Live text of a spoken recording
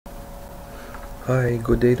Hi,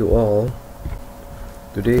 good day to all.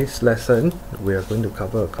 Today's lesson we are going to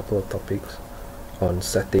cover a couple of topics on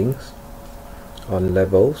settings, on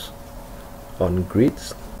levels, on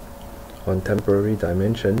grids, on temporary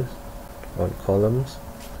dimensions, on columns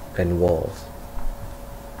and walls.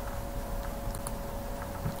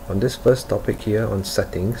 On this first topic here on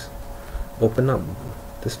settings, open up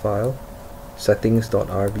this file,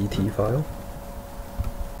 settings.rvt file.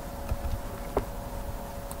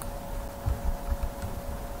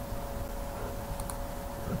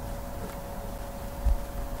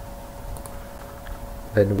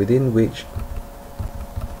 And within which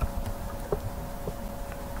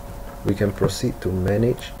we can proceed to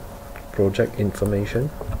manage project information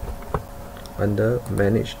under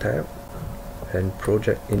manage tab and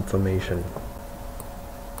project information.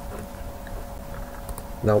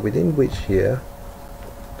 Now within which here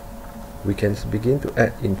we can begin to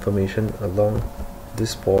add information along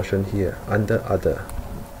this portion here under other.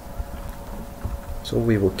 So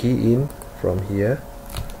we will key in from here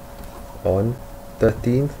on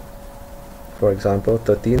 13th, for example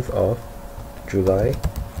 13th of July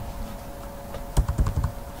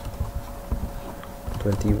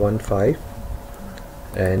 21/5,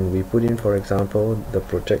 and we put in, for example, the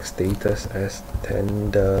project status as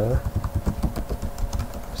tender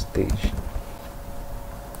stage,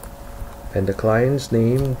 and the client's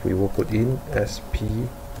name we will put in SP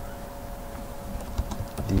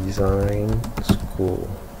Design School,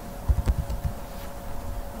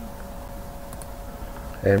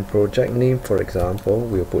 and project name, for example,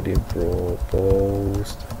 we'll put in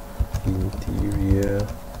proposed interior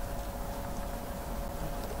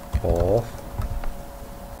of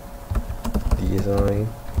design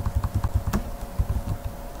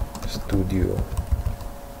studio,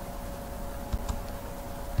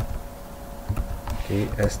 okay,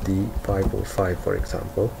 SD 505 for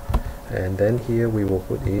example. And then here we will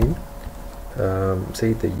put in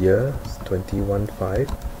say the year 21/5,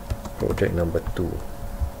 project number 2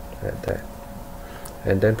 at that.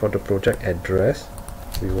 And then for the project address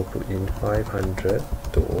we will put in 500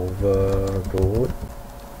 Dover Road,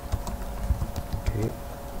 okay,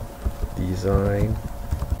 design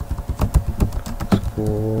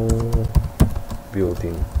school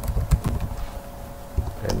building,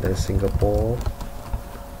 and then Singapore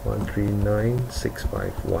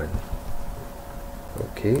 139651.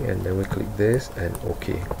 Okay, and then we click this and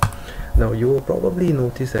OK. Now you will probably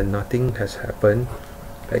notice that nothing has happened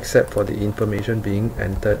except for the information being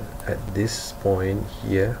entered at this point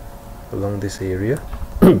here along this area.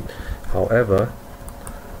 However,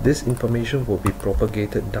 this information will be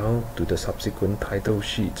propagated down to the subsequent title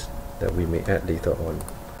sheets that we may add later on.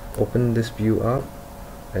 Open this view up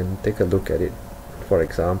and take a look at it. For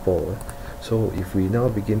example, so if we now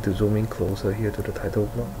begin to zoom in closer here to the title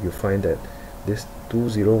block, you find that this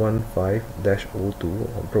 2015-02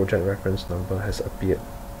 on project reference number has appeared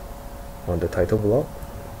on the title block,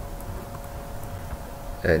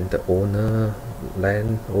 and the owner,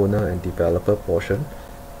 land owner and developer portion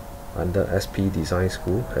under SP Design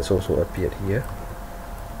School has also appeared here,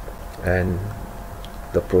 and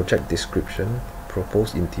the project description,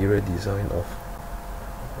 proposed interior design of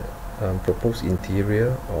proposed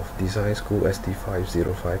interior of Design School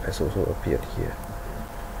SD505 has also appeared here.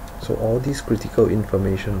 So all this critical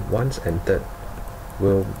information, once entered,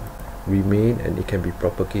 will remain, and it can be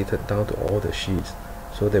propagated down to all the sheets,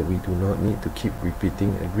 so that we do not need to keep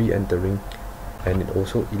repeating and re-entering, and it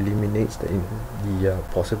also eliminates the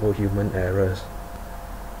possible human errors.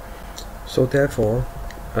 So therefore,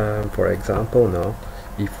 for example, now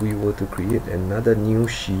if we were to create another new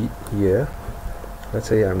sheet here, let's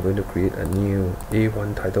say I'm going to create a new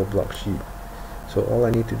A1 title block sheet. So all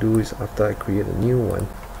I need to do is, after I create a new one,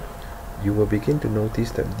 you will begin to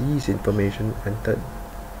notice that these information entered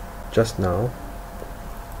just now,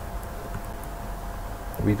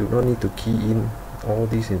 we do not need to key in all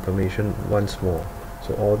this information once more.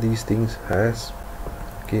 So all these things has,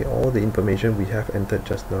 okay, all the information we have entered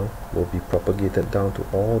just now will be propagated down to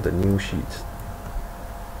all the new sheets.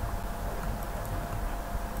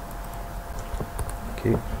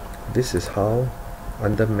 Okay, this is how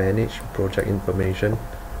under manage project information,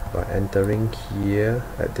 by entering here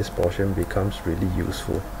at this portion, becomes really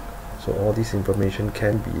useful. So all this information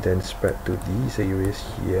can be then spread to these areas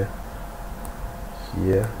here,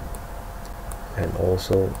 here, and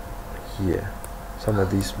also here, some of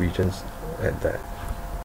these regions at that.